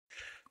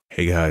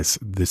Hey guys,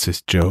 this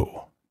is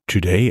Joe.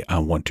 Today I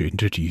want to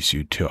introduce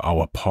you to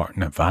our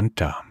partner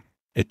Vanta.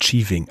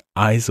 Achieving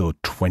ISO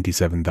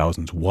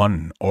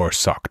 27001 or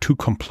SOC 2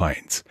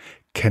 compliance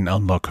can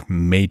unlock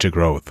major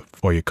growth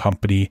for your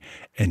company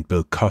and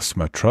build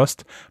customer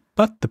trust,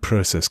 but the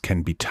process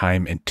can be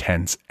time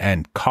intense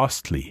and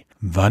costly.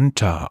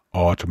 Vanta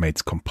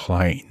automates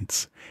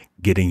compliance,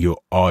 getting your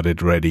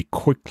audit ready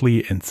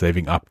quickly and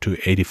saving up to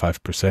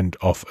 85%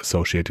 of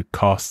associated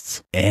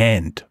costs.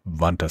 And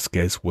Vanta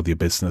scales with your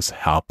business,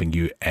 helping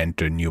you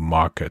enter new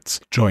markets.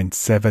 Join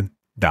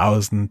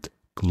 7,000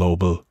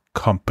 global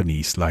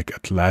companies like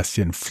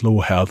Atlassian, Flow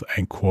Health,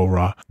 and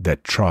Quora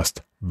that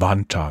trust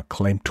Vanta.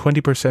 Claim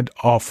 20%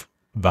 off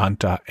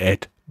Vanta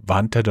at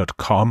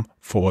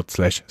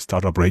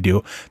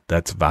vanta.com/startupradio.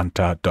 That's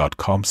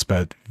vanta.com,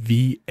 spelled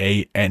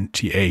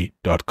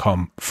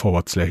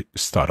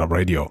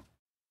vanta.com/startupradio.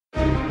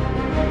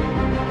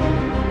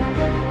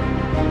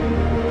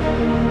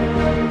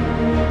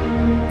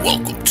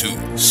 Welcome to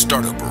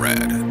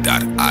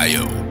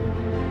Startuprad.io,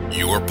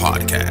 your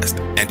podcast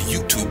and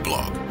YouTube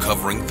blog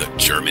covering the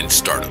German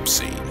startup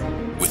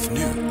scene with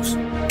news,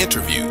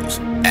 interviews,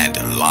 and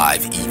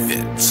live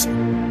events.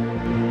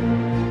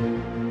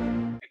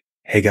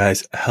 Hey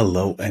guys,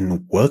 hello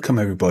and welcome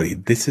everybody.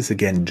 This is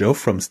again Joe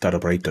from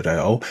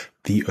Startuprad.io,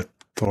 the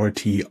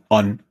authority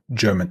on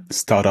German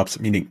startups,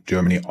 meaning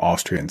Germany,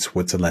 Austria, and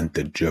Switzerland,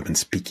 the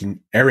German-speaking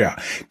area.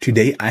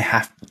 Today I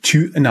have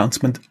two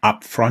announcements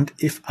up front.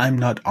 If I'm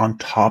not on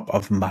top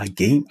of my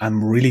game,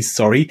 I'm really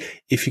sorry.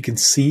 If you can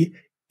see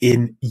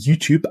in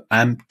YouTube,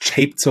 I'm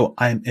shaped so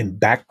I'm in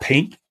back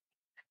pain.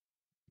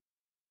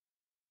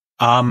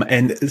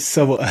 And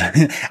so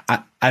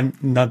I'm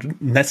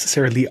not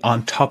necessarily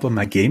on top of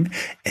my game.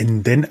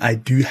 And then I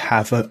do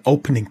have an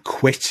opening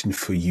question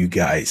for you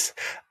guys.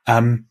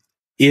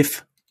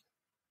 If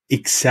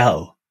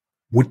Excel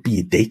would be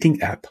a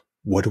dating app,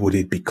 what would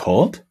it be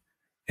called?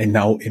 And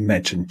now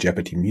imagine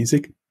Jeopardy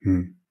music.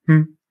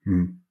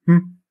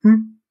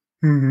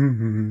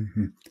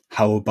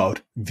 How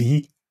about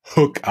the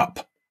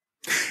hookup?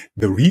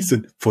 The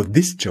reason for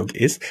this joke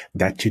is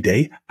that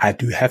today I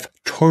do have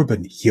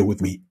Torben here with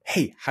me.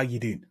 Hey, how you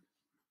doing?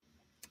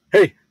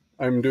 Hey,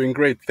 I'm doing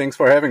great. Thanks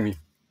for having me.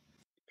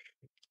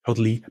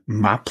 Totally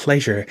my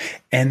pleasure.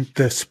 And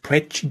the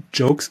spreadsheet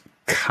jokes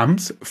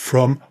comes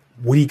from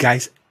what you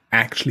guys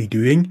actually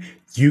doing.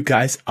 You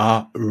guys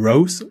are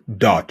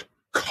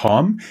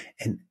Rows.com.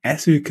 And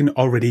as you can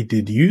already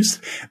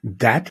deduce,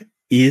 that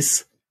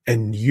is a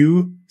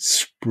new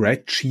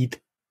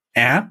spreadsheet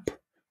app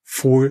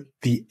for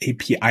the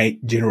API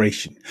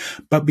generation.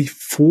 But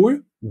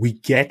before we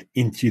get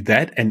into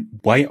that and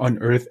why on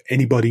earth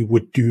anybody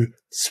would do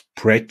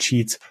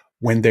spreadsheets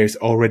when there's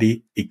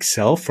already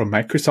Excel from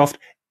Microsoft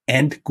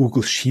and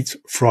Google Sheets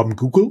from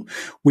Google,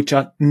 which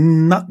are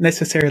not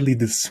necessarily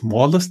the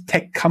smallest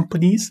tech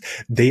companies.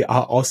 They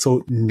are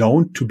also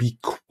known to be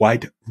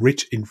quite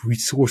rich in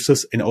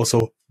resources and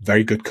also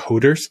very good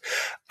coders.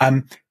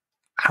 I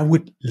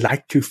would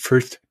like to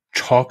first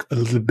talk a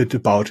little bit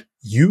about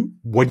you,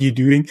 what you're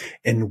doing,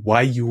 and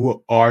why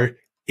you are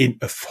in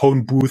a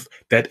phone booth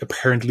that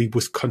apparently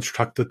was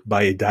constructed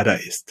by a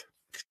Dadaist.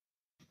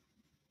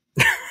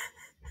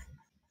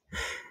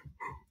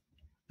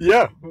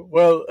 Yeah,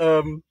 well,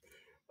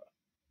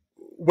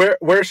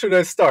 where should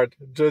I start?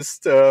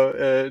 Just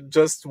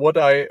what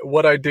I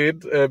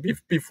did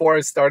before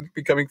I started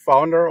becoming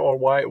founder, or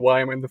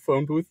why I'm in the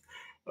phone booth.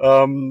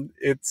 I'm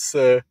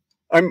here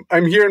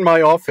in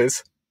my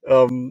office.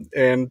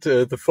 And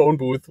the phone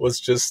booth is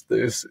just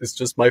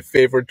my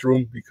favorite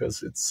room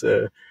because it's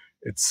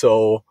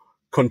so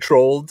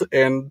controlled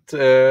and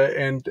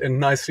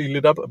nicely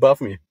lit up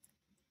above me.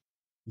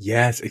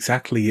 Yes,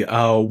 exactly.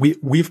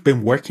 We've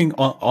been working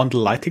on the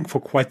lighting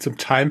for quite some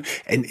time,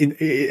 and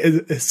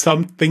in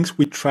some things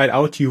we tried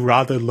out, you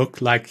rather look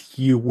like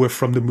you were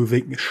from the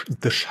movie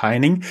The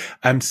Shining.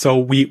 So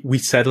we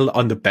settled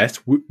on the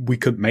best we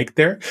could make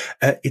there.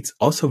 It's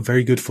also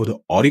very good for the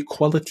audio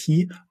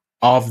quality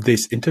of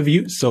this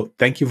interview. So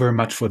thank you very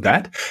much for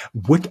that.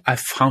 What I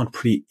found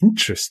pretty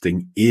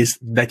interesting is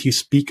that you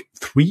speak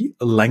 3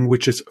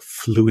 languages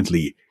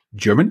fluently.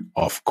 German,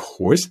 of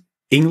course,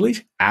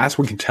 English, as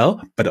we can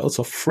tell, but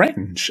also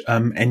French.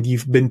 And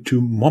you've been to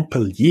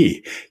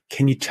Montpellier.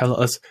 Can you tell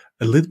us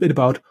a little bit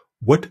about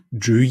what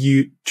drew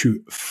you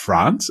to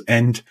France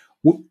and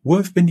what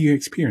have been your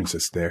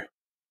experiences there?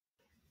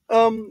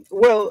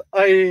 Well,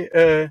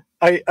 I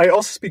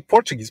also speak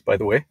Portuguese, by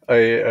the way.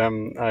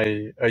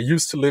 I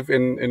used to live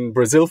in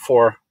Brazil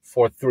for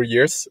 3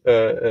 years,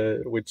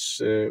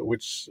 which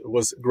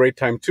was a great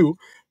time too.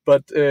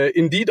 But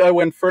indeed, I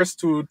went first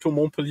to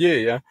Montpellier,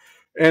 yeah.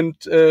 And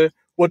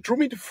what drew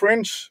me to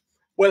French?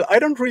 Well, I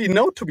don't really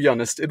know, to be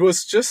honest. It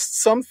was just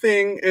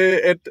something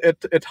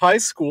at high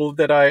school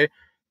that I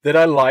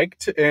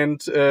liked and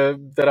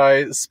that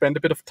I spent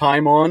a bit of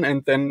time on,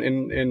 and then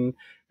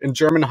in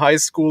German high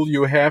school,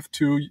 you have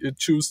to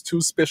choose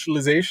 2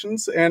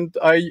 specializations, and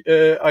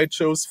I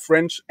chose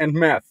French and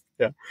math.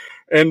 Yeah,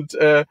 and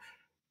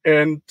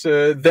And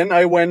then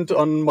I went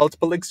on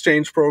multiple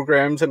exchange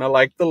programs, and I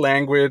liked the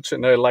language,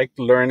 and I liked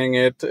learning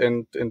it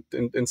and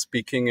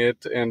speaking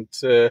it. And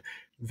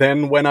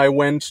then when I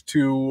went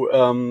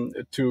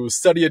to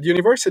study at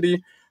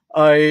university,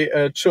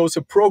 I chose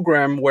a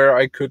program where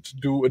I could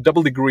do a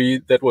double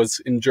degree that was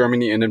in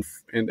Germany and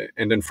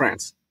in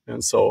France.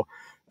 And so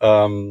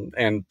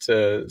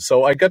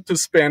so I got to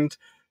spend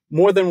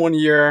more than 1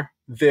 year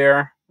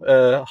there,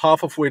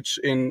 half of which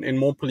in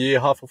Montpellier,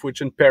 half of which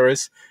in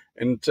Paris.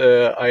 And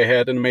I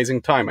had an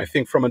amazing time. I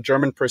think from a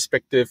German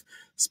perspective,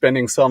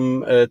 spending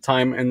some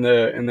time in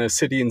the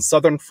city in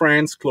southern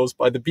France, close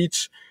by the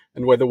beach,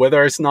 and where the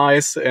weather is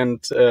nice, and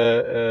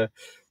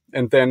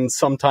then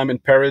some time in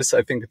Paris,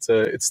 I think it's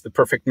the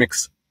perfect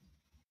mix.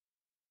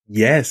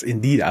 Yes,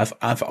 indeed.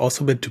 I've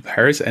also been to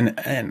Paris,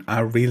 and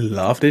I really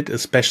loved it,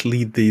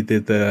 especially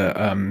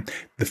the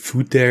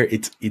food there.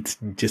 It's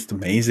just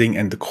amazing,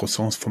 and the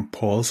croissants from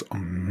Paul's.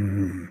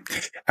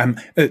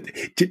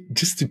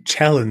 Just to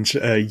challenge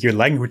your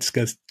language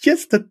skills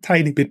just a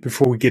tiny bit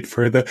before we get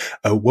further,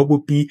 what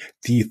would be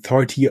the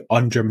authority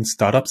on German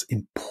startups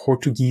in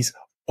Portuguese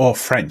or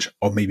French,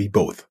 or maybe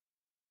both?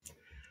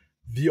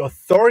 The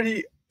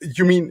authority,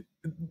 you mean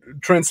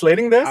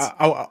translating this?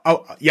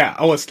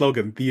 Our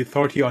slogan, the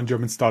authority on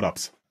German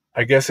startups.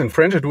 I guess in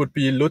French it would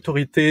be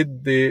l'autorité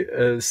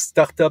des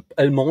startups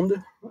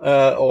allemandes,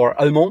 or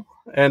allemand,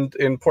 and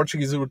in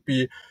Portuguese it would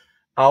be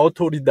a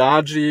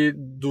autoridade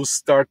dos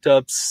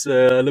startups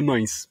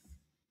alemães.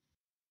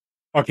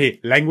 Okay,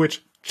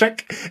 language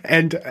check.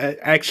 And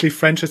actually,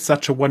 French is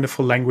such a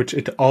wonderful language.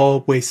 It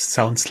always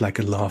sounds like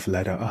a love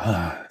letter.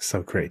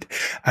 So great.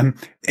 And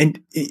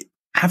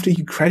after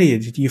you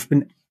graduated, you've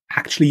been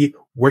actually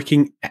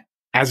working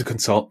as a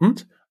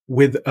consultant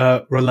with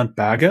Roland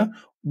Berger.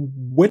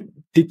 What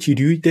did you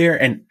do there?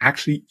 And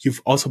actually,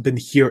 you've also been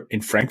here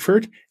in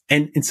Frankfurt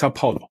and in Sao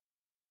Paulo.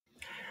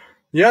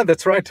 Yeah,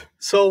 that's right.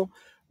 So,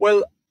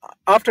 well,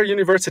 after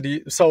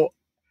university, so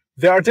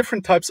there are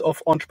different types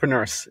of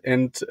entrepreneurs,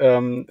 and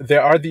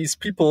there are these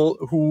people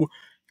who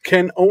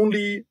can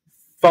only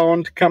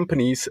found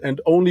companies and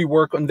only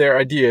work on their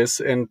ideas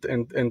and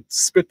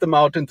spit them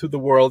out into the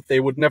world. They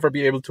would never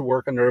be able to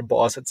work under a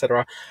boss,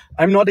 etc.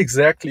 I'm not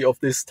exactly of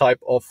this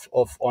type of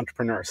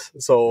entrepreneurs.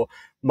 So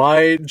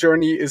my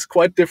journey is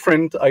quite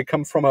different. I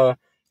come from a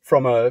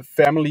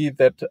family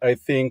that I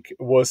think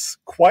was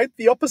quite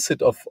the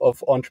opposite of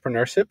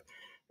entrepreneurship.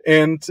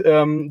 And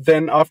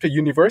then after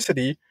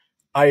university,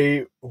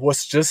 I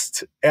was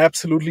just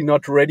absolutely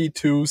not ready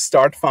to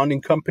start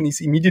founding companies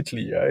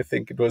immediately. I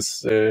think it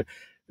was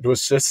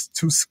just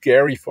too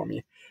scary for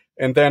me.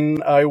 And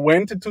then I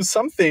went into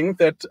something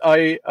that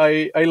I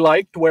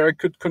liked, where I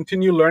could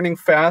continue learning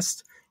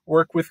fast,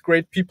 work with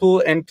great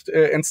people,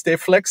 and stay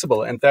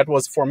flexible. And that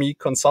was for me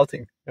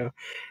consulting. Yeah.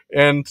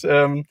 And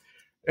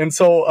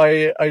so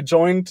I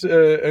joined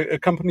a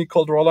company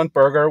called Roland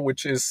Berger,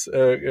 which is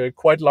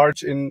quite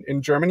large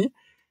in Germany.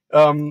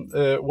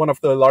 One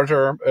of the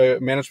larger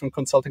management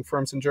consulting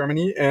firms in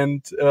Germany.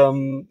 And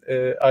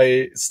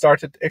I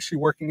started actually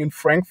working in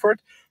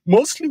Frankfurt,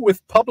 mostly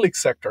with public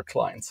sector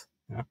clients,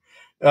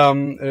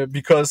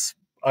 because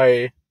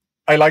I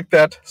like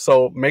that.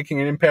 So making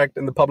an impact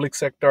in the public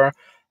sector,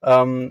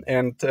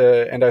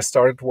 and I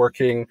started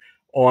working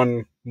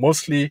on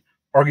mostly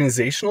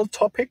organizational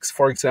topics.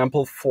 For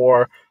example,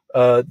 for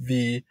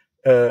the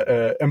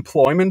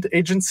employment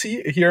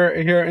agency here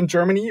in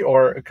Germany,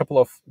 or a couple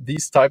of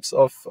these types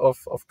of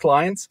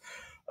clients.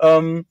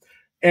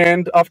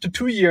 And after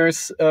 2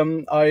 years,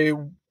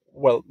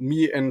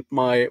 me and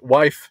my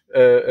wife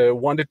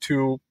wanted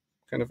to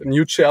kind of a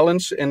new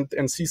challenge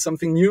and see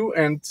something new.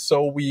 And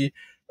so we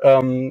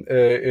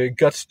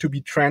got to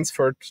be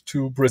transferred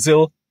to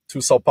Brazil,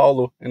 to Sao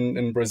Paulo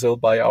in Brazil,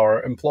 by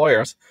our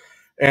employers.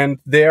 And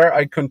there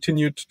I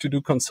continued to do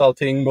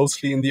consulting,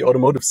 mostly in the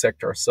automotive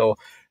sector. So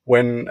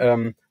when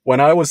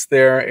I was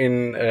there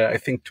in, I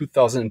think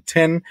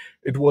 2010,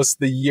 it was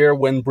the year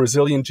when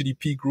Brazilian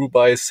GDP grew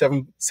by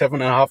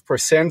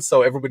 7.5%.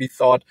 So everybody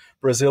thought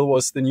Brazil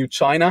was the new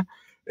China,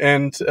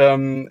 and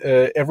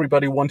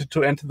everybody wanted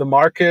to enter the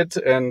market.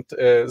 And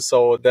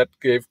so that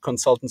gave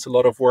consultants a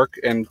lot of work,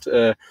 and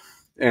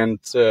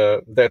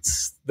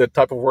that's the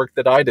type of work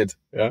that I did.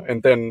 Yeah?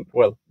 And then,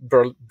 well,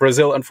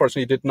 Brazil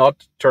unfortunately did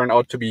not turn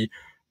out to be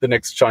the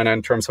next China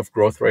in terms of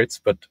growth rates,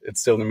 but it's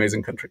still an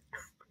amazing country.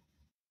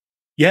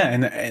 Yeah,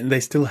 and they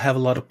still have a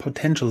lot of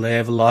potential. They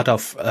have a lot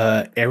of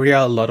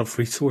area, a lot of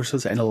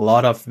resources, and a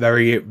lot of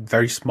very,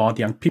 very smart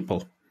young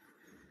people.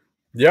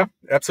 Yeah,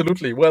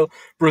 absolutely. Well,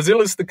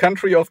 Brazil is the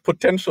country of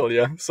potential.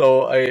 Yeah,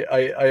 so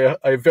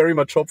I very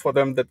much hope for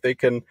them that they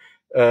can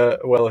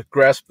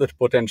grasp that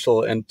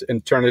potential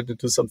and turn it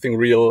into something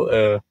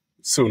real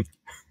soon.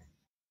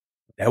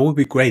 That would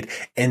be great.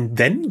 And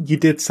then you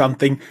did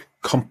something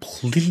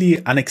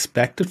completely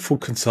unexpected for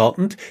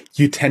consultant.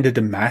 You attended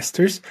a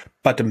master's,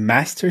 but a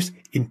master's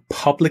in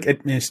public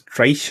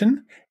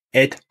administration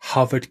at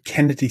Harvard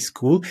Kennedy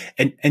School.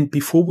 And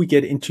before we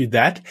get into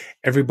that,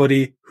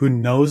 everybody who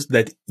knows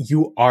that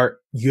you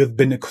have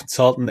been a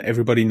consultant,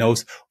 everybody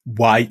knows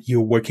why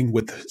you're working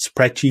with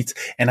spreadsheets.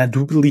 And I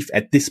do believe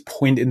at this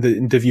point in the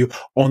interview,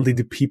 only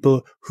the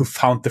people who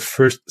found the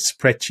first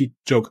spreadsheet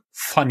joke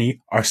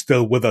funny are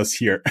still with us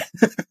here.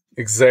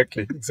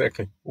 Exactly.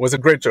 It was a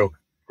great joke.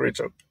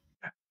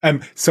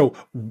 So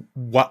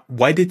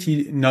why did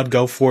you not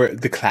go for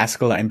the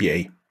classical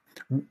MBA?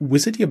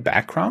 Was it your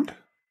background?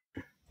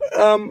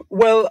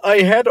 Well,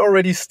 I had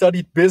already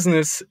studied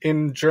business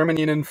in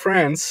Germany and in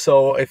France,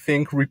 so I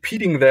think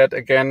repeating that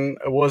again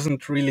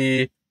wasn't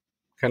really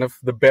kind of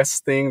the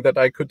best thing that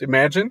I could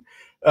imagine.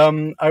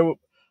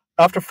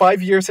 After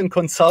 5 years in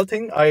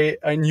consulting,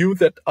 I knew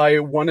that I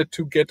wanted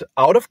to get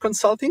out of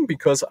consulting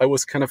because I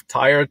was kind of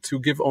tired to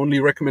give only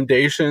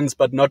recommendations,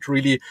 but not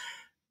really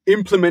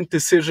implement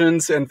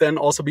decisions and then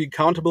also be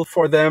accountable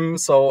for them.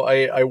 So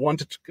I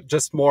wanted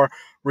just more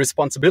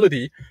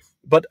responsibility,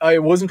 but I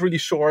wasn't really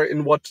sure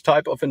in what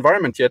type of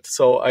environment yet.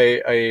 So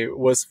I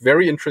was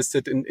very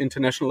interested in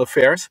international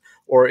affairs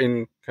or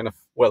in kind of,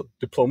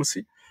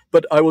 diplomacy.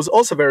 But I was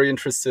also very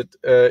interested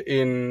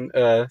in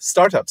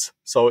startups.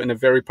 So in a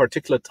very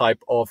particular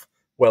type of,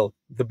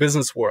 the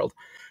business world.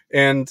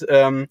 And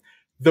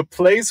the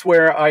place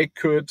where I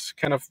could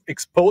kind of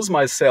expose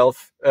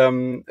myself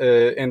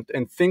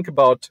and think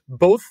about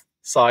both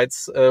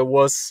sides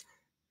was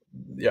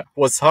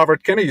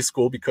Harvard Kennedy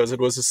School, because it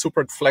was a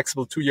super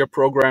flexible 2-year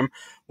program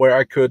where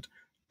I could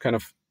kind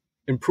of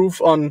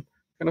improve on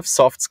kind of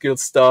soft skill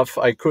stuff.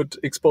 I could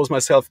expose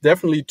myself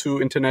definitely to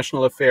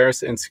international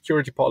affairs and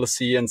security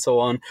policy and so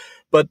on.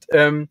 But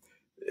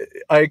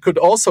I could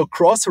also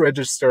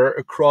cross-register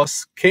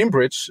across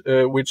Cambridge,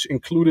 which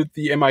included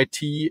the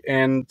MIT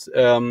and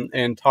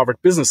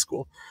Harvard Business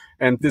School,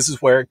 and this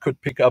is where I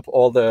could pick up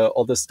all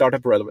the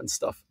startup relevant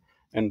stuff.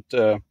 And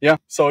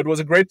so it was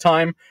a great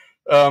time.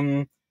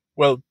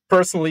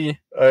 Personally,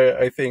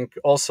 I think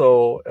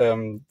also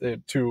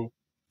to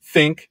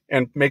think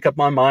and make up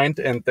my mind,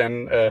 and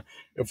then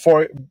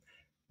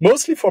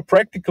mostly for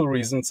practical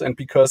reasons, and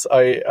because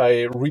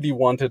I really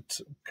wanted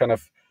kind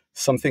of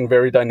something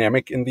very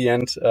dynamic in the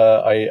end,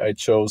 I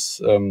chose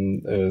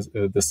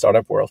the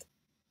startup world.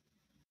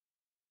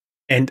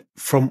 And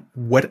from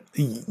what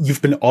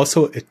you've been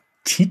also a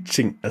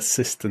teaching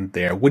assistant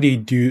there. What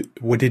did you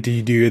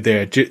do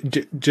there?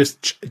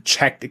 Just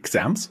checked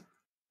exams?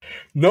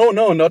 No,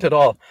 not at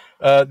all.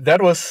 That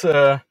was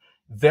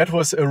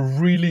a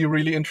really,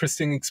 really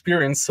interesting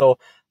experience. So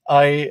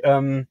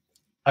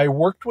I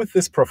worked with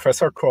this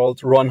professor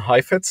called Ron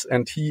Heifetz,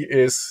 and he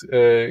is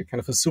kind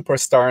of a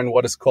superstar in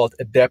what is called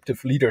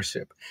adaptive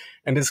leadership.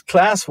 And his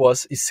class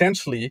was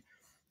essentially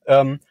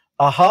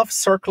a half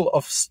circle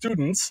of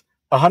students,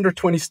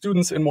 120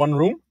 students in one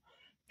room,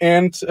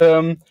 and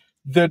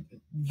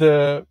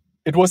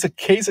it was a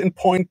case in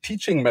point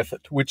teaching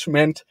method, which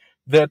meant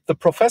that the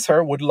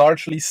professor would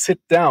largely sit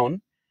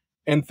down,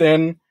 and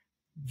then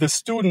the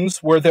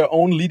students were their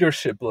own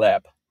leadership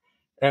lab.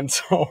 And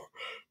so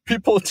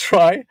people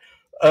try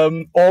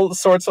all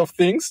sorts of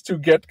things to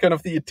get kind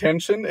of the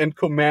attention and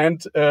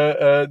command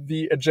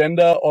the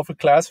agenda of a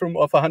classroom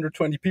of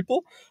 120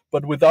 people,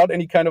 but without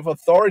any kind of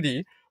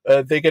authority,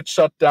 they get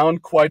shut down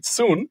quite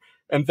soon.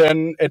 And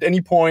then at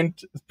any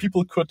point,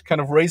 people could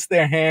kind of raise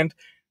their hand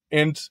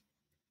and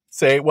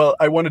say, well,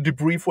 I want to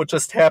debrief what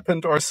just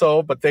happened or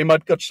so, but they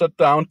might get shut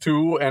down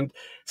too. And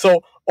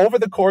so over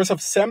the course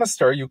of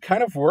semester, you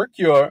kind of work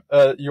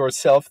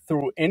yourself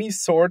through any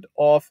sort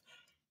of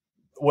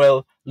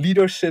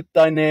leadership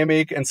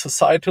dynamic and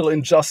societal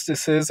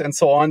injustices and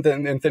so on.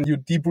 And then you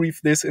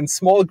debrief this in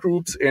small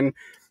groups, in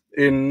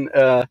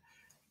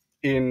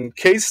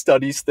case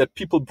studies that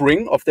people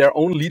bring of their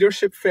own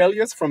leadership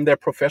failures from their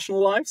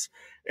professional lives.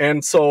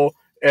 And so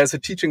as a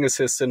teaching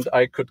assistant,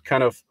 I could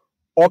kind of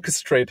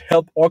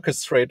help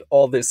orchestrate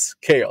all this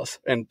chaos.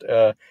 And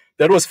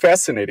that was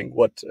fascinating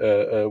what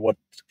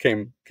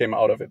came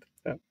out of it.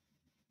 Yeah.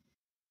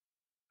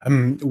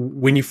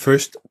 When you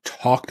first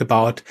talked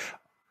about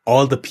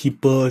all the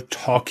people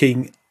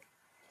talking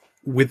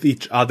with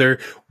each other,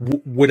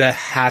 what I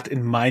had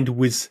in mind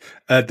was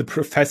the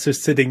professor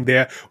sitting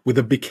there with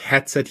a big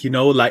headset,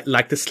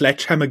 like the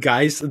sledgehammer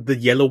guys, the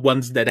yellow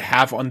ones that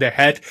have on their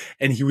head.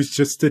 And he was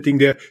just sitting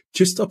there,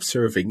 just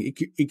observing,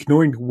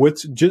 ignoring the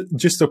words,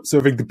 just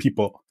observing the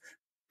people.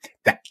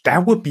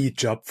 That would be a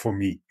job for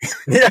me.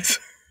 Yes.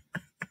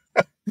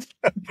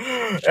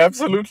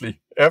 Absolutely.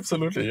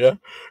 Yeah.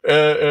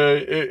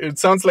 It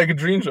sounds like a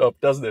dream job,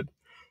 doesn't it?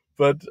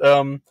 But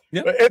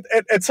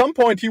at some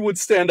point he would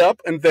stand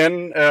up and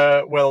then,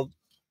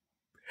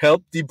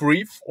 help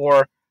debrief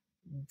or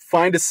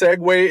find a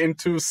segue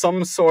into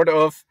some sort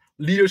of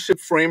leadership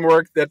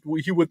framework that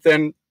he would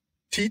then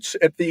teach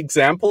at the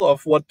example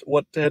of what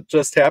had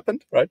just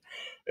happened, right?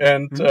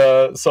 And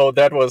so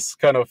that was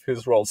kind of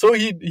his role. So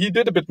he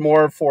did a bit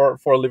more for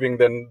a living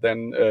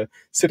than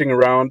sitting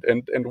around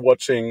and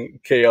watching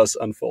chaos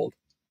unfold.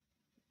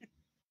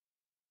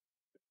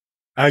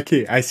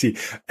 Okay, I see.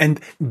 And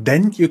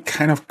then you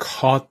kind of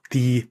caught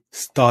the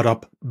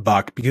startup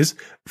bug because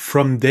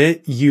from there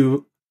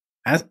you,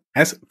 as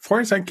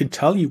far as I can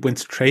tell, you went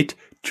straight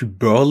to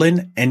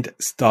Berlin and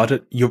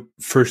started your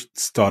first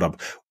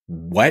startup.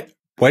 Why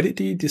did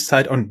you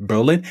decide on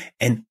Berlin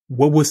and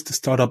what was the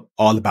startup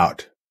all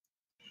about?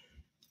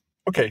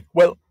 Okay,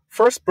 well,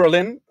 first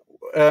Berlin.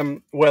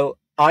 Well,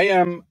 I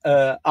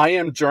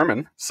am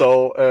German,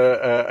 so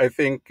I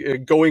think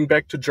going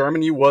back to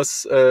Germany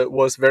was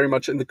very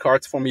much in the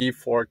cards for me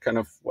for kind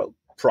of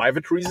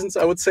private reasons,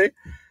 I would say,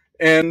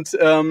 and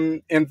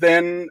then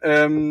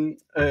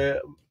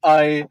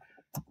I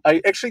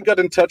actually got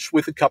in touch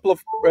with a couple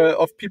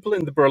of people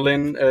in the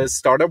Berlin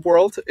startup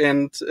world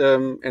and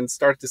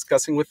started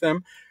discussing with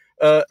them.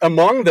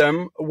 Among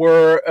them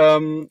were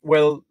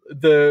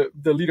the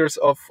leaders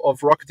of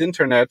Rocket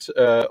Internet,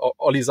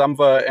 Olli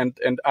Samwer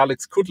and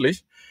Alex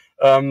Kudlich,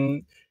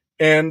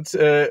 and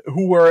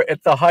who were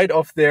at the height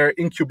of their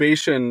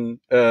incubation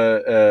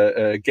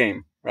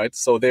game, right?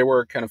 So they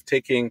were kind of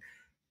taking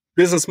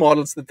business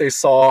models that they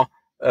saw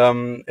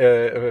from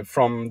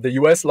the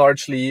US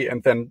largely,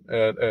 and then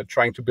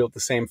trying to build the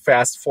same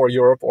fast for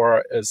Europe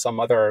or some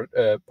other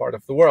part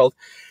of the world.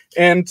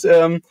 And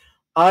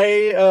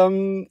I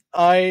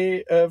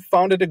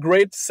found it a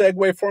great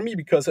segue for me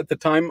because at the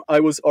time I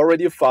was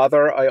already a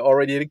father, I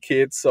already had a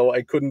kid, so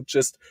I couldn't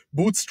just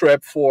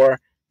bootstrap for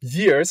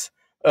years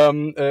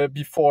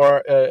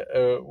before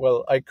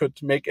I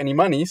could make any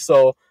money.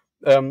 So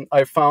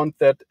I found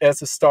that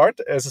as a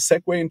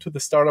segue into the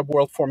startup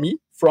world for me,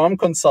 from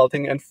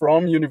consulting and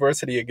from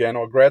university again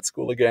or grad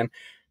school again,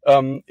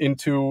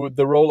 into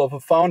the role of a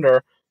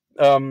founder,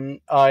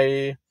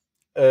 I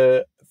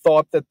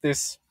thought that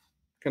this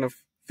kind of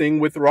thing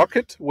with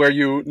Rocket, where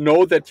you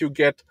know that you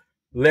get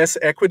less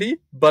equity,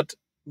 but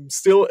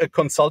still a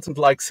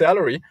consultant-like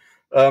salary,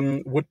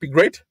 would be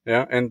great.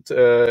 Yeah, and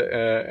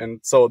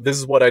so this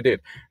is what I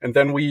did. And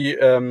then we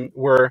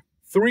were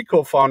 3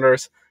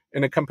 co-founders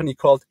in a company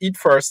called Eat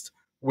First,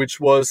 which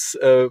was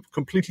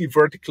completely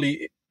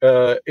vertically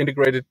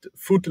integrated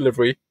food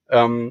delivery,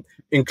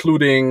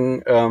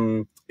 including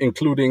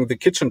the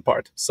kitchen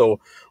part. So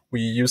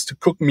we used to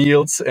cook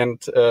meals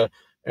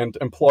and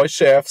employ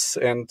chefs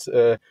and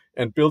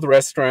build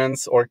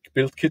restaurants or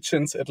build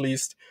kitchens at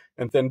least,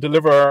 and then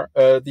deliver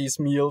these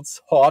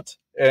meals hot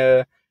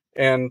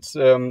and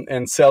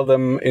sell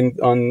them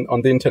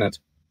on the internet.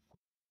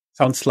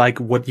 Sounds like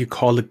what you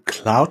call a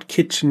cloud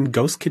kitchen,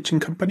 ghost kitchen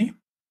company.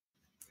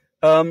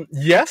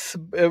 Yes,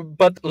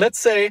 but let's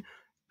say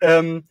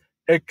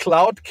a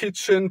cloud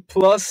kitchen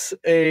plus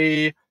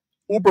a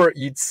Uber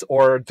Eats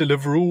or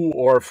Deliveroo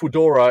or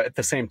Foodora at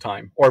the same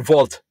time, or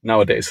Volt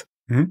nowadays.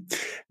 Mm-hmm.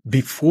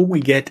 Before we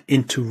get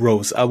into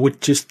Rows, I would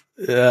just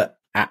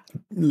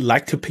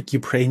like to pick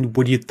your brain.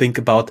 What do you think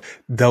about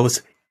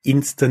those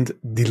instant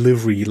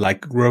delivery,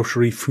 like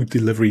grocery food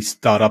delivery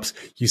startups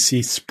you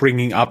see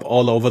springing up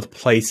all over the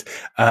place,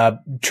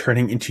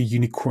 turning into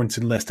unicorns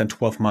in less than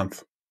 12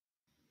 months?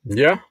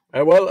 Yeah,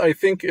 well, I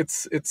think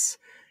it's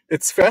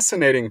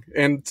fascinating,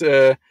 and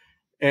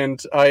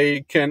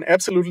I can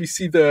absolutely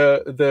see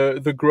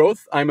the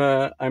growth. I'm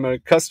a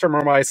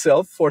customer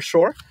myself for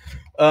sure.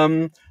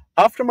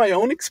 After my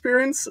own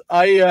experience,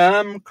 I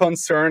am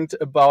concerned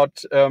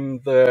about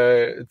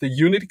the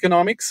unit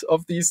economics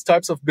of these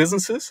types of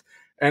businesses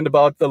and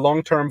about the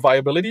long-term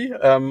viability.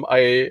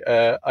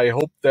 I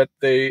hope that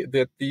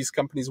these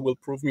companies will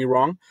prove me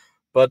wrong,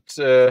 but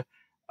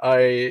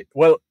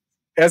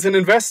as an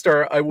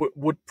investor, I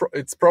would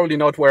it's probably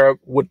not where I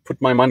would put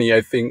my money.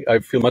 I think I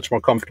feel much more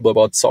comfortable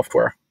about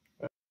software.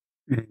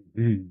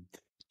 Mm-hmm.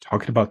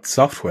 Talking about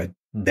software,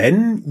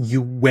 then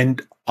you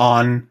went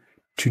on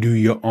to do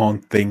your own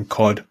thing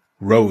called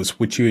Rows,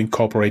 which you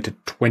incorporated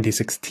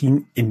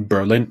 2016 in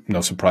Berlin.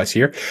 No surprise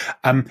here.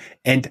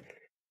 And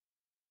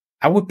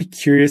I would be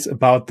curious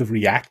about the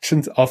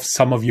reactions of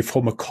some of your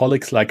former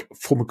colleagues, like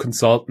former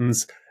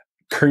consultants,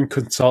 current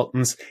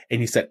consultants,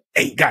 and you said,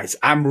 "Hey guys,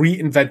 I'm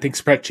reinventing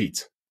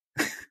spreadsheets."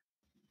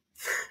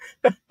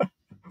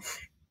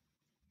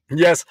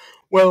 Yes,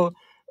 well,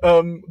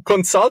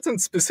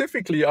 consultants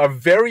specifically are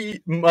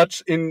very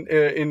much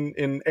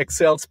in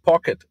Excel's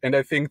pocket, and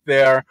I think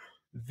their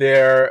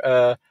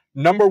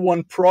number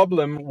one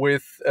problem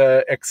with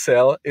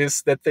Excel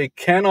is that they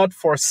cannot,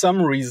 for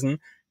some reason,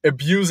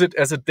 abuse it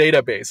as a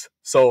database.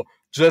 So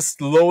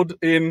just load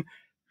in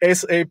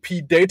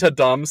SAP data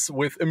dumps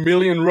with 1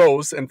 million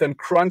rows and then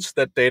crunch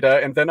that data.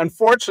 And then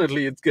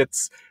unfortunately it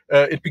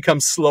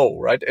becomes slow,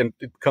 right? And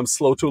it becomes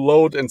slow to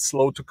load and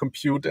slow to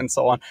compute and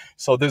so on.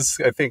 So this is,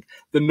 I think,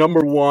 the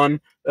number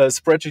one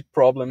spreadsheet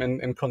problem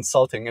in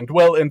consulting. And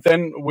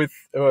then with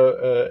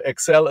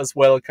Excel as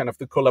well, kind of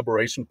the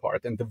collaboration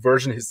part and the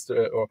version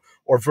history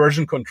or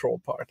version control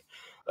part.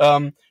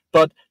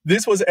 But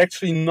this was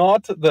actually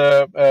not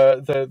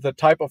the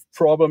type of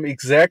problem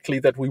exactly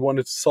that we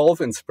wanted to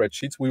solve in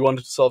spreadsheets. We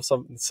wanted to solve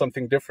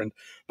something different.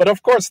 But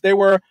of course, they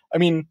were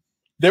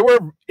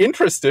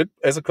interested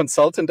as a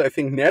consultant. I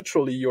think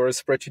naturally you're a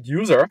spreadsheet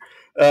user,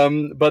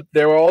 but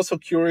they were also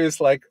curious,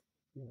 like,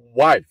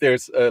 why?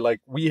 There's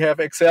like, we have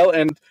Excel,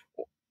 and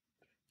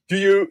do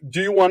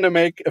you want to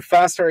make a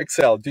faster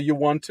Excel? Do you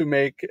want to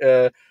make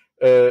an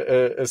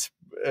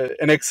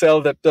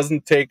Excel that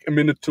doesn't take a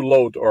minute to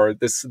load, or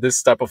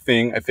this type of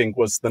thing? I think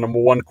was the number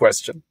one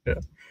question.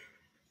 Yeah.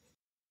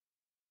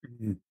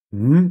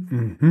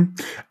 Mm-hmm.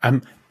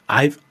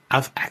 I've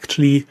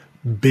actually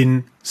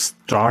been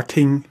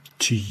starting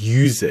to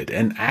use it,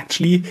 and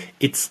actually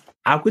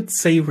I would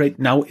say right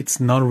now it's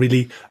not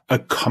really a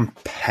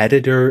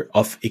competitor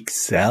of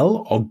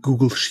Excel or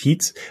Google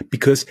Sheets,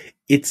 because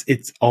it's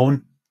its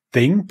own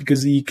thing,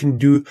 because you can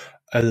do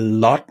a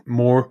lot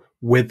more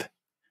with,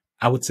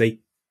 I would say,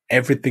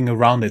 everything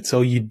around it.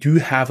 So you do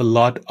have a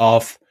lot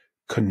of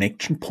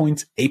connection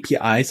points,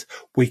 APIs,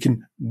 where you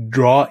can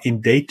draw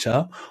in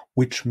data,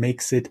 which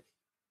makes it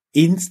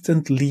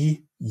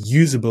instantly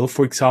usable.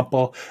 For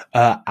example,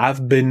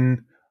 I've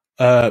been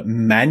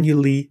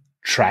manually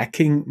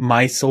tracking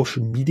my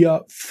social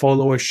media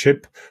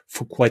followership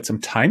for quite some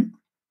time.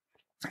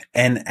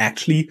 And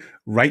actually,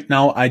 right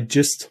now, I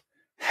just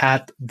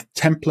had the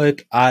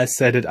template. I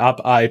set it up.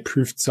 I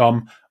approved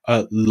some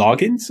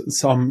logins,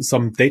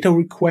 some data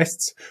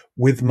requests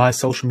with my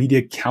social media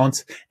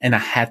accounts, and I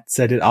had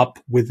set it up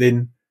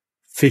within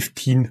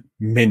 15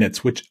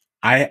 minutes, which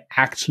I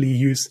actually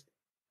use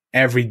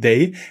every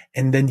day.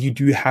 And then you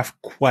do have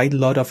quite a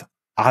lot of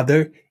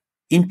other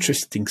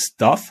interesting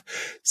stuff.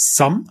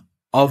 Some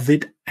of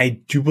it, I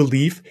do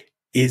believe,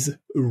 is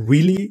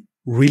really,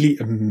 really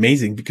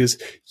amazing, because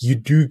you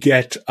do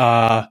get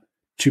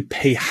to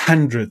pay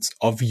hundreds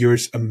of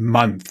euros a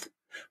month.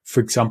 For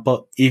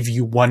example, if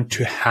you want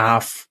to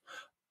have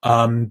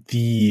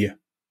the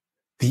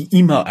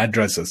email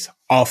addresses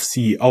of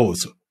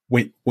CEOs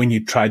when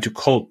you try to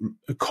cold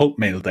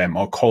mail them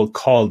or cold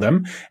call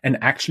them. And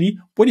actually,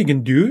 what you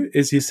can do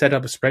is you set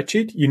up a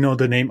spreadsheet, you know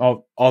the name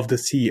of the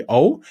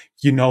CEO,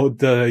 you know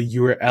the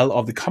URL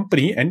of the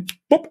company, and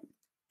boop,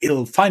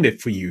 it'll find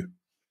it for you.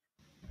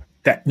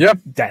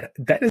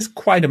 That is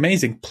quite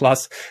amazing.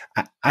 Plus,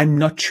 I'm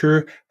not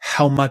sure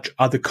how much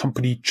other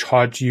company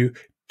charge you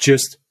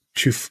just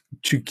to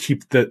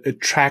keep the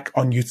track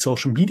on your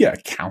social media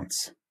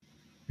accounts.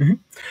 Mm-hmm.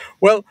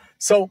 Well,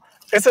 so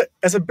as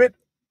a bit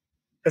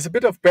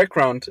of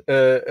background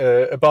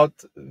about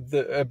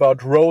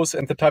Rows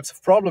and the types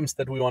of problems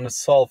that we want to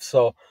solve.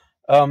 So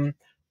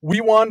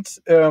we went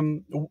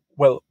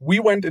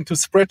into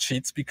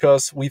spreadsheets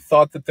because we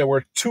thought that there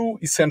were two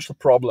essential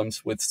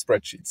problems with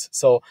spreadsheets.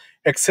 So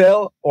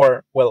Excel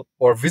or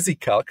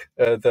VisiCalc,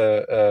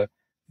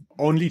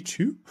 only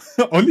two?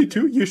 Only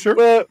two? You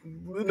sure?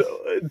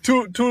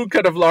 Two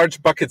kind of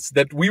large buckets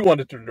that we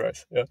wanted to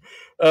address. Yeah.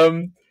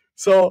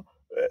 So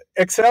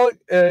Excel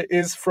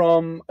is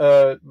from,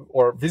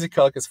 or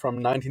VisiCalc is from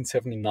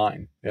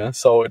 1979. Yeah,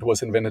 so it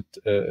was invented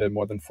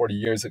more than 40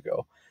 years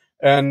ago,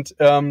 and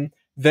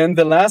then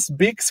the last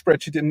big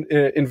spreadsheet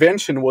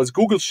invention was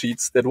Google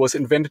Sheets, that was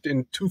invented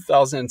in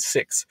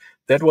 2006.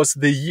 That was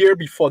the year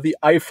before the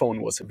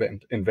iPhone was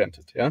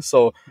invented. Yeah,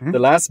 so the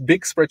last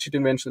big spreadsheet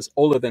invention is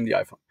older than the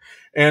iPhone,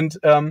 and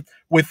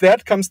with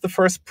that comes the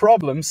first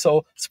problem.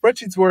 So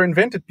spreadsheets were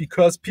invented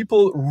because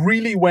people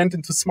really went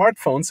into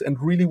smartphones and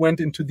really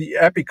went into the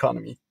app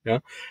economy.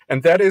 Yeah,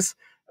 and that is,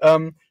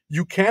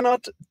 you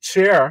cannot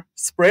share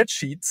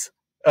spreadsheets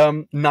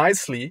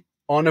nicely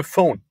on a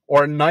phone,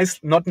 or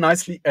not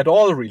nicely at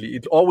all, really.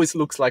 It always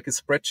looks like a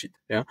spreadsheet.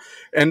 Yeah.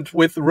 And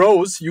with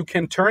Rows, you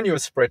can turn your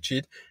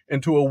spreadsheet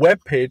into a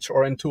web page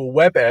or into a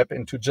web app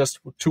into just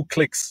 2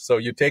 clicks. So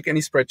you take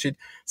any spreadsheet,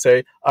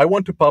 say, I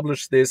want to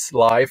publish this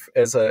live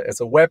as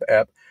a web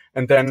app.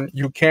 And then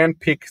you can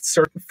pick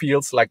certain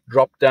fields like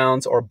drop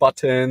downs or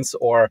buttons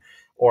or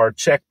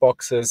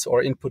checkboxes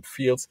or input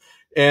fields,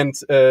 and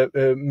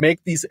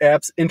make these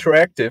apps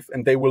interactive,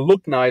 and they will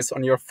look nice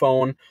on your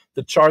phone.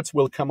 The charts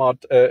will come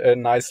out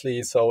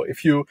nicely. So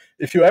if you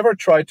ever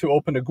try to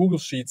open a Google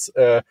Sheets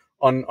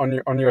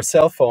on your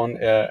cell phone,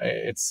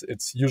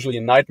 it's usually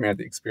a nightmare,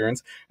 the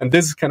experience. And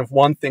this is kind of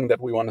one thing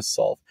that we want to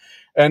solve.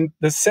 And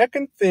the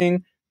second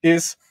thing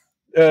is,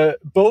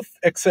 both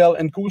Excel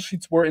and Google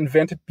Sheets were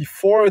invented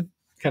before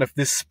kind of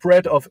this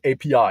spread of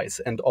APIs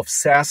and of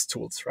SaaS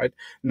tools, right?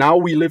 Now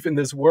we live in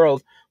this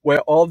world where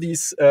all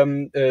these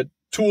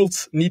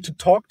tools need to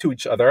talk to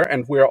each other,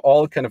 and we're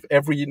all kind of,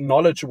 every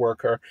knowledge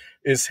worker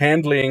is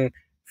handling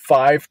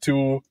 5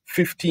 to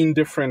 15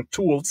 different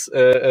tools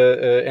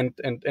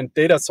and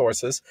data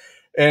sources.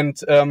 And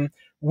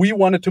we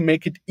wanted to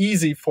make it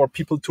easy for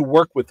people to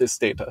work with this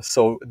data.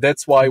 So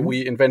that's why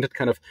we invented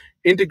kind of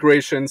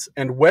integrations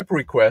and web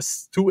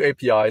requests to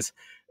APIs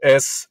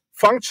as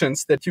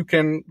functions that you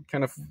can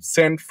kind of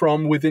send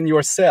from within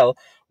your cell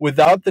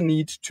without the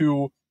need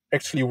to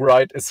actually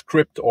write a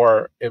script,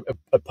 or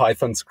a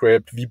Python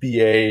script,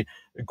 VBA,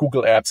 a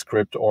Google App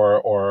script,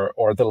 or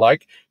the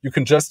like. You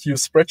can just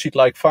use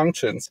spreadsheet-like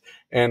functions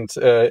and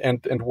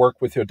work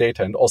with your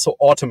data, and also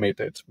automate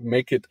it,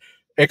 make it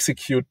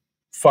execute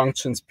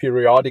functions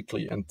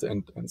periodically, and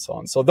so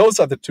on. So those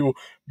are the two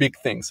big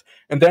things.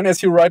 And then,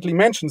 as you rightly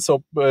mentioned,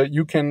 so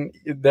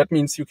that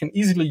means you can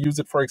easily use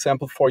it, for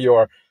example, for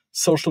your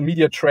social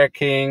media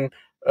tracking,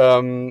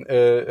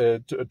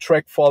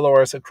 track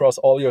followers across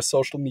all your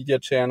social media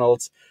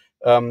channels,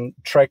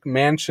 track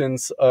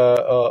mentions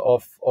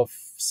of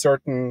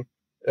certain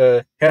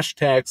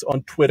hashtags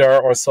on Twitter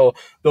or so.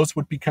 Those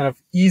would be kind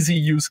of easy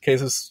use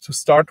cases to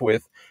start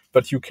with,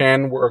 but you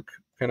can work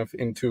kind of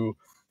into,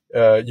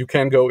 you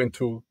can go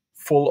into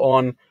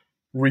full-on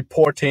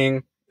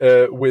reporting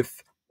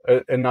with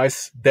a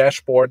nice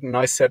dashboard, a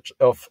nice set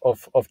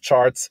of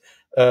charts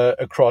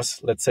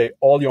across, let's say,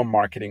 all your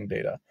marketing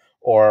data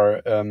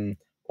or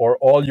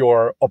all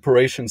your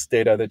operations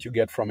data that you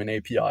get from an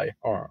API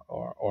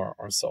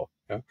or so.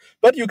 Yeah.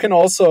 But you can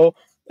also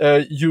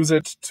use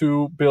it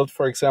to build,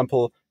 for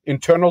example,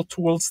 internal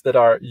tools that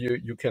are,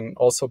 you can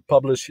also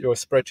publish your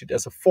spreadsheet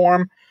as a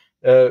form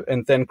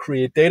and then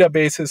create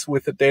databases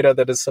with the data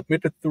that is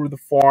submitted through the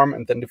form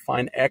and then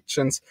define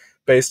actions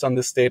based on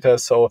this data.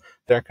 So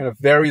there are kind of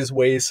various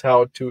ways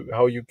how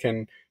you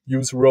can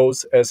use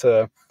Rows as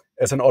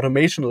an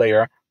automation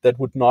layer that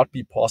would not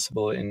be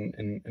possible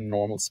in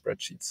normal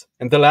spreadsheets.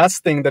 And the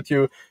last thing that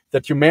you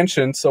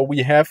mentioned, so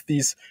we have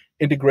these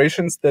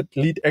integrations that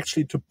lead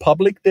actually to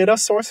public data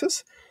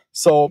sources.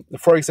 So,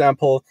 for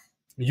example,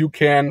 you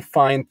can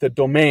find the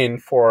domain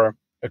for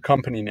a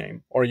company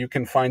name, or you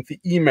can find the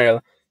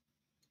email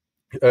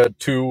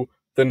to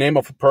the name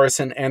of a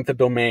person and the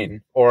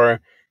domain, or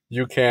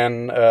you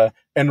can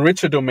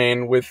enrich a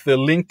domain with the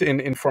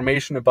LinkedIn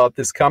information about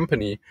this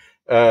company,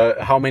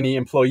 how many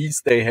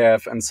employees they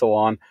have, and so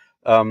on.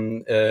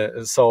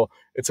 So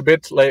it's a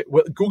bit like,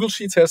 well, Google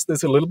Sheets has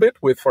this a little bit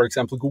with, for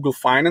example, Google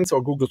Finance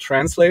or Google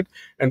Translate,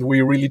 and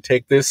we really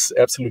take this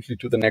absolutely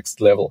to the next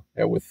level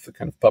with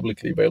kind of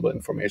publicly available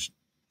information.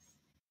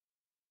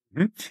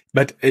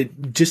 But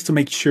just to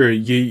make sure,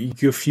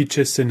 your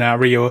future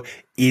scenario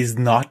is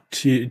not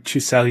to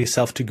sell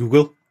yourself to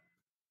Google?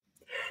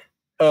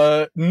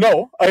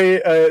 No,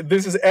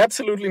 this is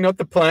absolutely not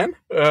the plan.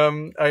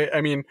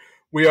 I mean,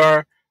 we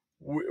are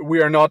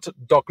not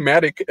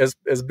dogmatic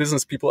as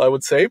business people, I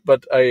would say,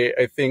 but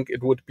I think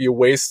it would be a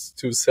waste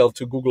to sell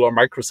to Google or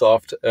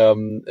Microsoft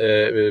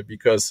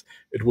because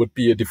it would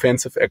be a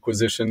defensive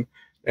acquisition.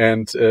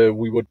 And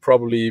we would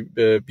probably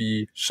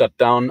be shut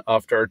down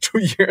after 2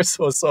 years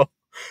or so.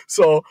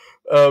 So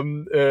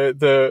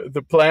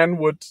the plan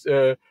would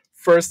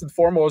first and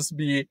foremost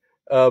be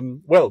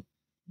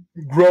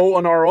grow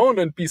on our own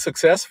and be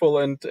successful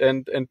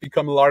and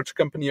become a large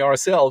company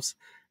ourselves.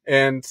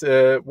 And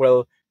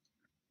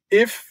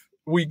if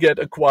we get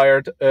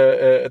acquired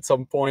at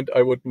some point,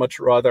 I would much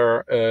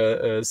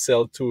rather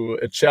sell to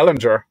a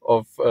challenger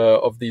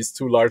of these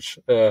two large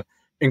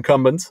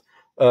incumbents.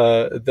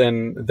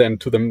 Than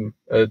to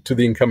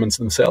the incumbents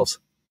themselves.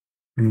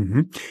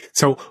 Mm-hmm.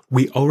 So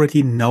we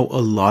already know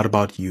a lot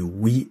about you.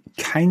 We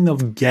kind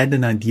of get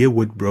an idea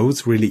what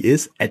Rows really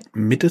is.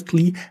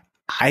 Admittedly,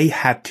 I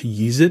had to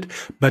use it,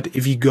 but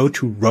if you go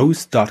to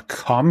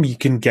rows.com, you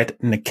can get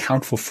an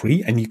account for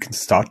free and you can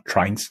start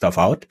trying stuff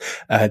out.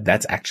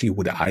 That's actually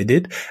what I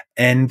did.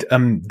 And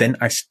then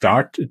I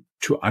started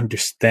to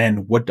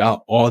understand what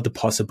are all the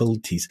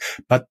possibilities,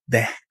 but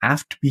there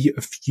have to be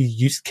a few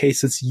use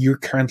cases you're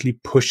currently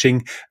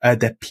pushing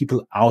that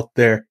people out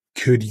there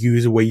could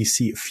use where you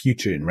see a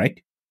future in,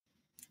 right?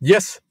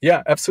 Yes.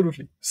 Yeah,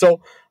 absolutely.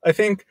 So I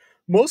think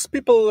most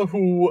people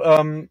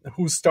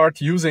who start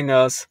using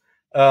us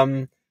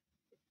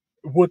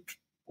would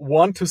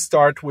want to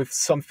start with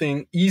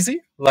something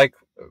easy, like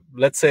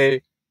let's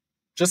say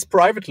just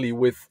privately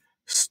with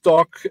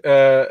stock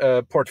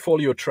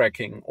portfolio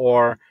tracking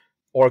or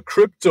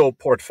crypto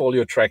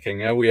portfolio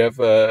tracking. We have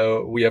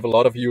a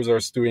lot of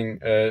users doing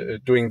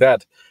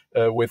that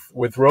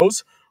with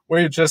Rows,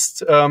 where you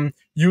just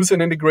use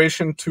an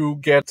integration to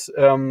get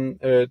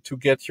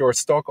your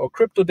stock or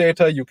crypto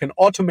data. You can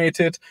automate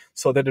it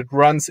so that it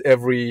runs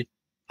every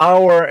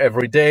hour,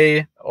 every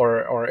day,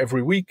 or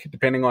every week,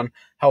 depending on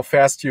how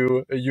fast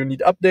you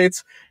need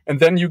updates.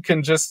 And then you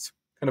can just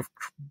kind of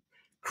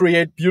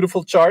create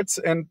beautiful charts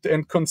and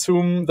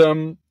consume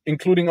them,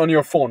 including on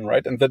your phone,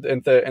 right? And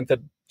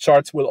the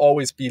charts will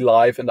always be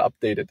live and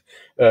updated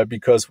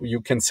because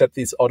you can set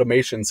these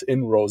automations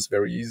in Rows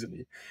very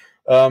easily.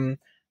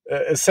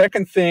 A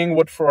second thing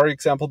would, for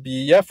example,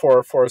 be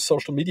for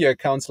social media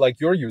accounts like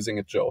you're using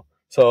it, Joe.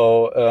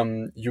 So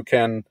you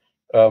can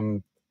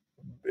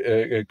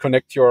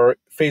connect your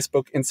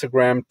Facebook,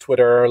 Instagram,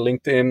 Twitter,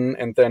 LinkedIn,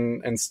 and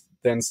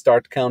then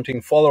start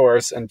counting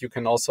followers. And you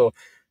can also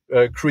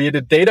create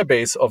a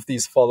database of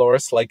these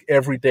followers. Like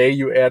every day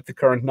you add the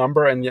current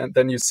number, and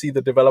then you see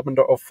the development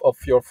of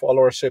your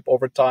followership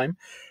over time.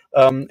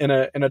 In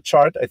a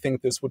chart, I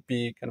think this would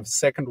be kind of a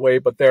second way,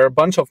 but there are a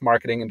bunch of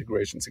marketing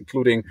integrations,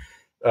 including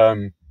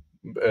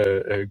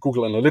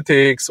Google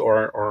Analytics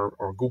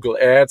or Google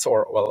Ads,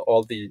 or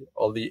all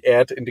the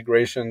ad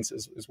integrations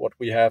is what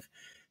we have.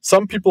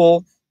 Some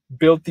people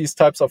build these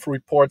types of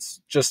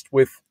reports just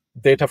with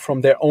data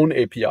from their own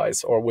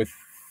APIs or with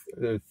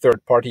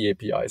third-party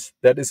APIs.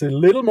 That is a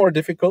little more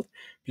difficult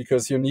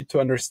because you need to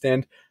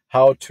understand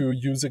how to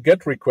use a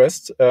GET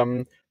request.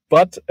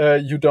 but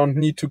you don't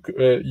need to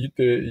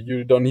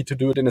you don't need to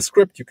do it in a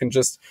script. You can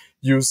just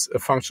use a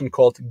function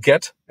called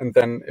get and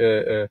then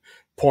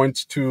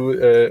point to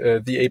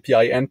the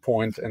API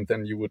endpoint, and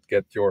then you would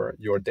get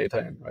your data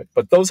in, right?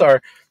 But those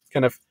are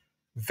kind of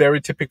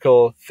very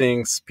typical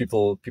things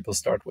people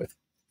start with.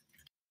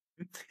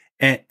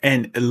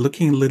 And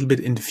looking a little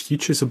bit in the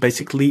future. So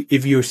basically,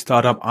 if you're a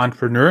startup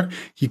entrepreneur,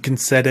 you can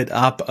set it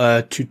up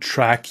to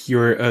track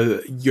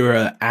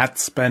your ad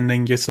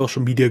spending, your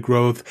social media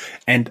growth,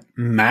 and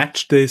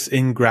match this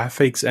in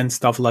graphics and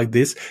stuff like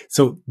this.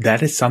 So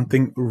that is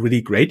something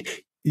really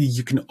great.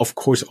 You can, of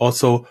course,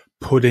 also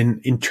put in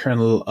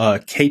internal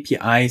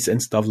KPIs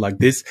and stuff like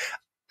this.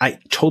 I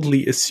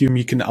totally assume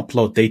you can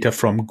upload data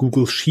from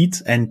Google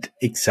Sheets and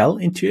Excel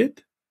into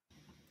it.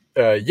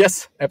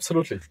 Yes,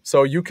 absolutely.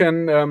 So you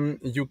can well,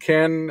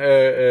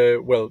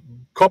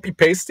 copy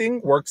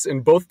pasting works in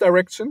both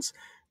directions.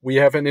 We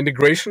have an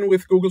integration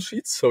with Google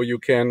Sheets, so you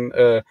can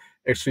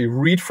actually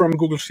read from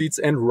Google Sheets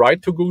and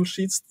write to Google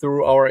Sheets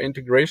through our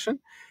integration.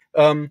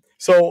 And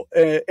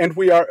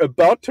we are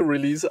about to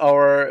release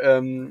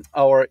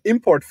our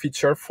import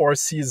feature for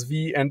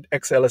CSV and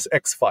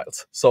XLSX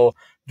files. So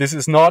this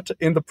is not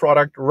in the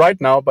product right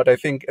now, but I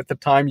think at the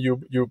time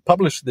you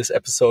publish this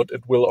episode,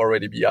 it will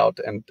already be out,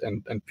 and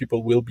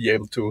people will be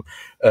able to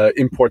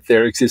import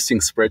their existing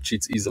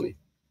spreadsheets easily.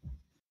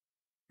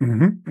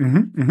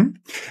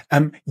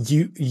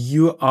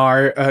 You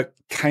are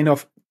kind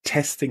of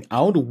testing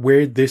out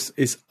where this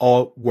is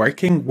all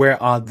working.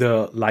 Where are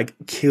the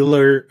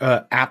killer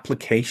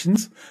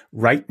applications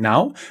right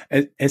now?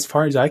 As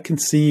far as I can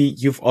see,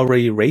 you've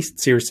already raised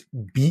Series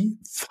B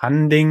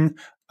funding,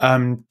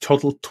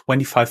 total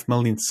 25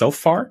 million so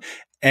far.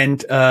 And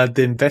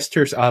the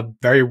investors are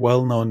very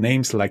well-known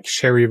names like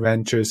Sherry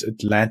Ventures,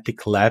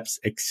 Atlantic Labs,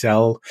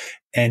 Excel,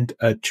 and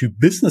 2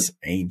 business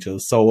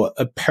angels. So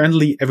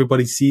apparently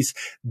everybody sees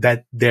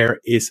that there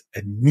is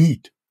a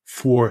need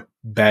for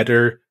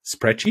better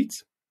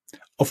spreadsheets.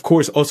 Of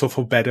course, also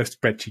for better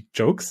spreadsheet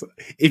jokes.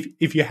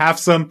 If you have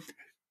some,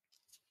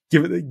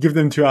 give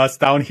them to us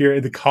down here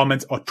in the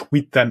comments or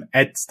tweet them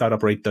at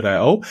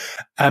Startuprad.io.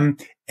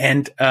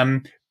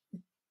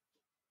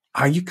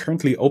 Are you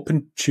currently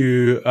open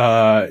to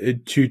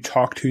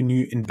talk to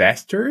new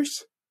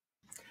investors?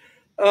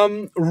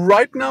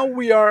 Right now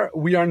we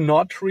are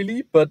not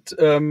really, but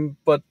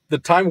the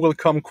time will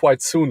come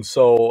quite soon.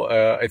 So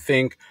I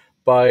think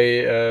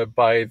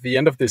by the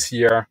end of this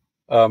year,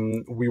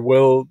 we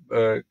will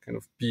kind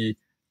of be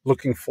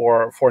looking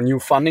for new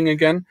funding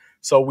again.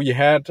 So we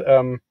had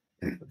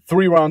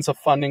 3 rounds of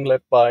funding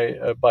led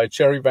by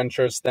Cherry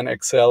Ventures, then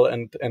Excel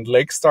and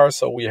Lakestar.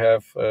 So we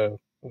have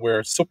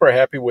we're super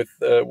happy with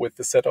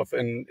the set of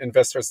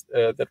investors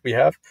that we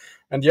have,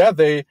 and yeah,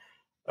 they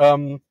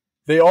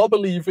all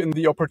believe in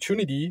the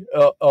opportunity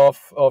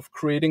of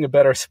creating a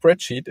better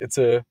spreadsheet.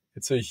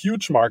 It's a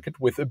huge market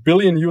with 1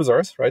 billion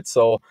users, right?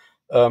 So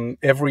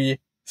every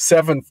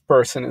 7th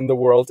person in the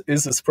world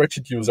is a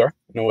spreadsheet user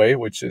in a way,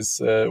 which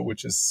is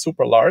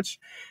super large,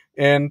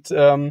 and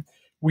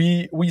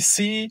we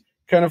see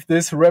kind of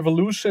this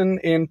revolution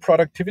in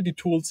productivity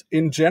tools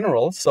in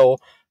general. So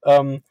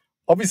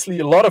obviously,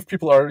 a lot of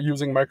people are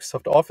using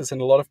Microsoft Office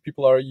and a lot of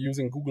people are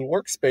using Google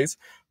Workspace,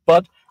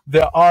 but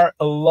there are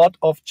a lot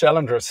of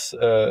challengers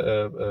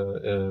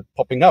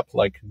popping up,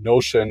 like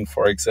Notion,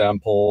 for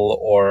example,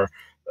 or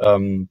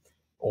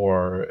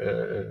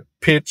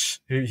Pitch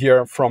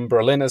here from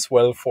Berlin as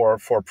well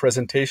for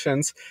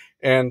presentations.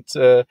 And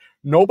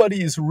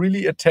nobody is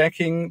really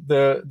attacking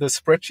the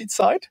spreadsheet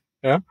side.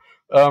 Yeah,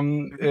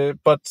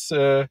 but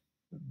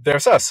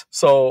there's us.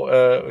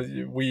 So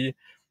we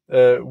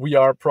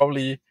are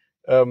probably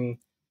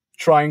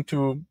trying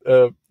to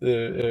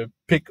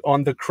pick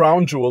on the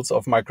crown jewels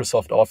of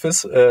Microsoft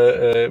Office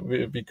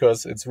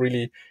because it's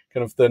really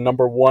kind of the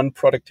number 1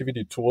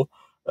 productivity tool.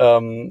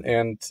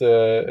 And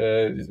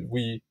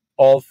we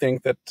all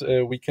think that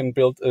we can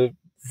build a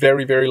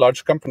very, very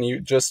large company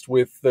just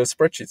with the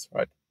spreadsheets,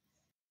 right?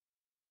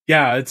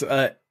 Yeah,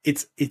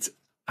 it's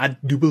I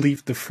do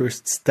believe the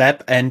first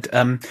step. And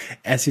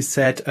as you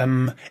said,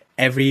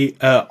 every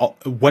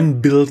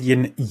 1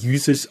 billion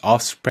users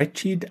of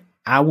spreadsheet.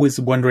 I was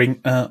wondering,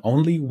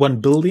 only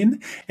 1 billion.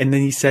 And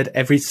then he said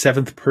every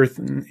 7th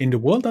person in the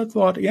world. I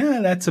thought, yeah,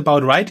 that's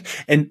about right.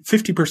 And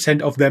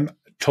 50% of them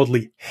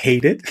totally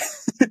hate it.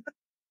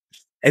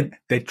 And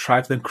they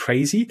drive them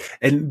crazy.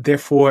 And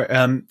therefore,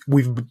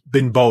 we've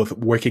been both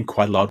working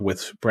quite a lot with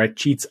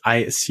spreadsheets,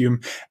 I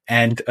assume.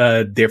 And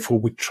therefore,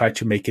 we try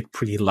to make it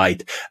pretty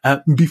light.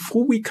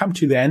 Before we come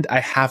to the end,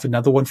 I have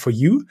another one for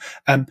you.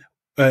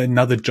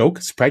 Another joke,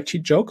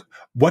 spreadsheet joke.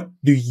 What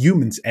do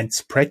humans and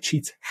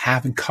spreadsheets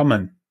have in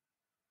common?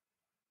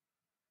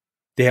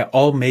 They are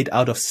all made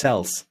out of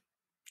cells.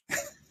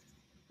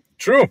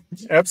 True,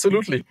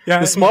 absolutely.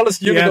 Yeah, the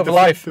smallest unit of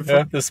life.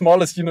 The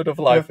smallest unit of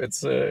life. Yeah.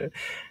 It's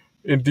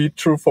indeed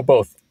true for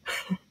both.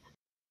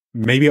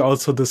 Maybe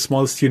also the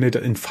smallest unit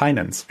in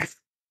finance.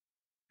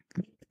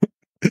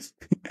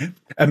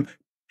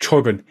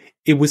 Torben,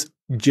 it was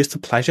just a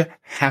pleasure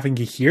having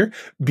you here.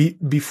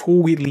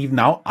 Before we leave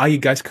now, are you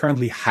guys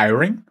currently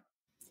hiring?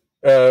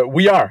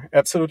 We are,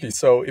 absolutely.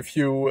 So if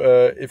you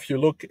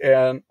look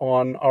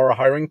on our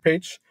hiring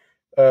page,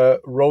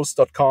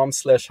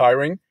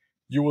 rows.com/hiring,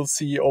 you will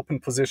see open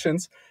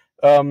positions.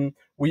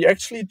 We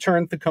actually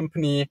turned the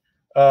company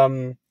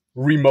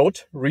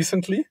remote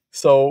recently.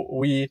 So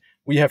we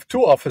have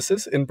 2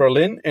 offices in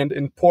Berlin and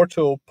in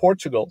Porto,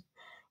 Portugal.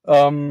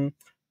 And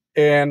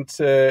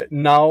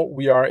now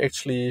we are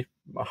actually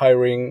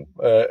hiring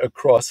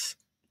across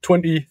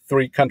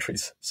 23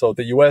 countries. So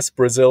the US,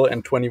 Brazil,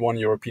 and 21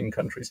 European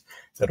countries.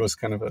 That was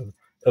kind of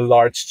a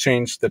large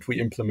change that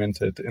we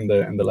implemented in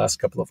the last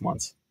couple of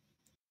months.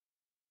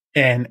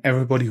 And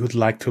everybody who'd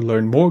like to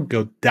learn more,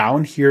 go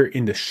down here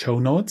in the show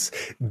notes.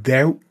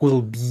 There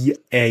will be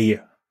a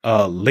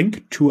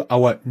link to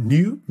our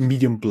new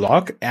Medium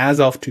blog. As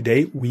of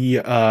today, we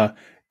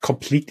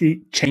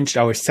completely changed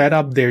our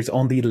setup. There's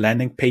only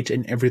landing page,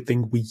 and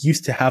everything we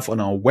used to have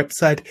on our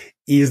website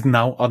is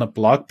now on a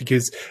blog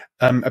because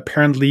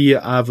apparently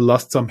I've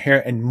lost some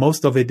hair, and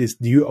most of it is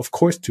due, of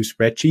course, to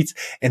Spreadsheets,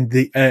 and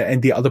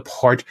the other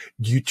part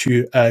due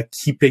to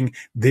keeping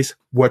this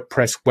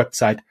WordPress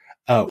website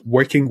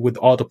working with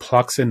all the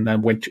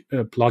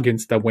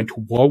plugins that went to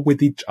war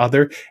with each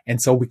other.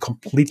 And so we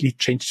completely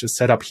changed the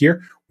setup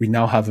here. We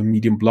now have a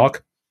Medium blog,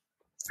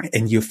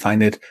 and you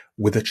find it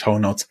with the show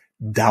notes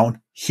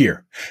down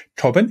here.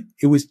 Torben,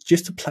 it was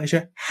just a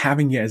pleasure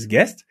having you as a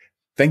guest.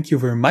 Thank you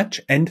very much,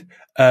 and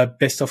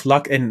best of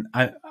luck. And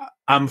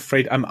I'm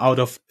afraid I'm out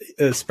of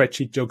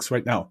spreadsheet jokes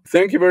right now.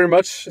 Thank you very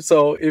much.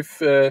 So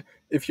if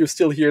you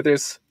still hear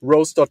this,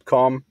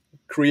 rows.com,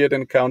 create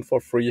an account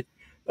for free.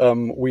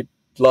 We'd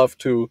love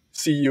to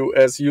see you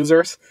as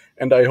users,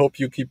 and I hope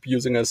you keep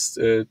using us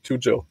too,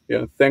 Joe.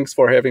 Yeah, thanks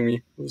for having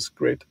me. It was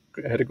great.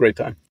 I had a great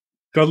time.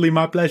 Totally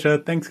my pleasure.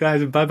 Thanks,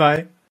 guys.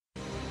 Bye-bye.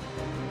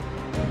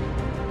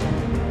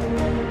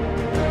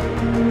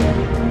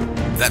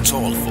 That's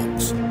all,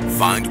 folks.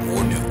 Find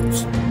more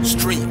news,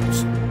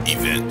 streams,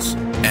 events,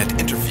 and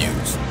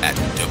interviews at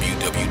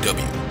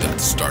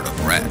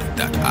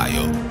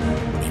www.Startuprad.io.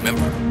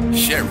 Remember,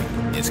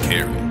 sharing is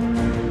caring.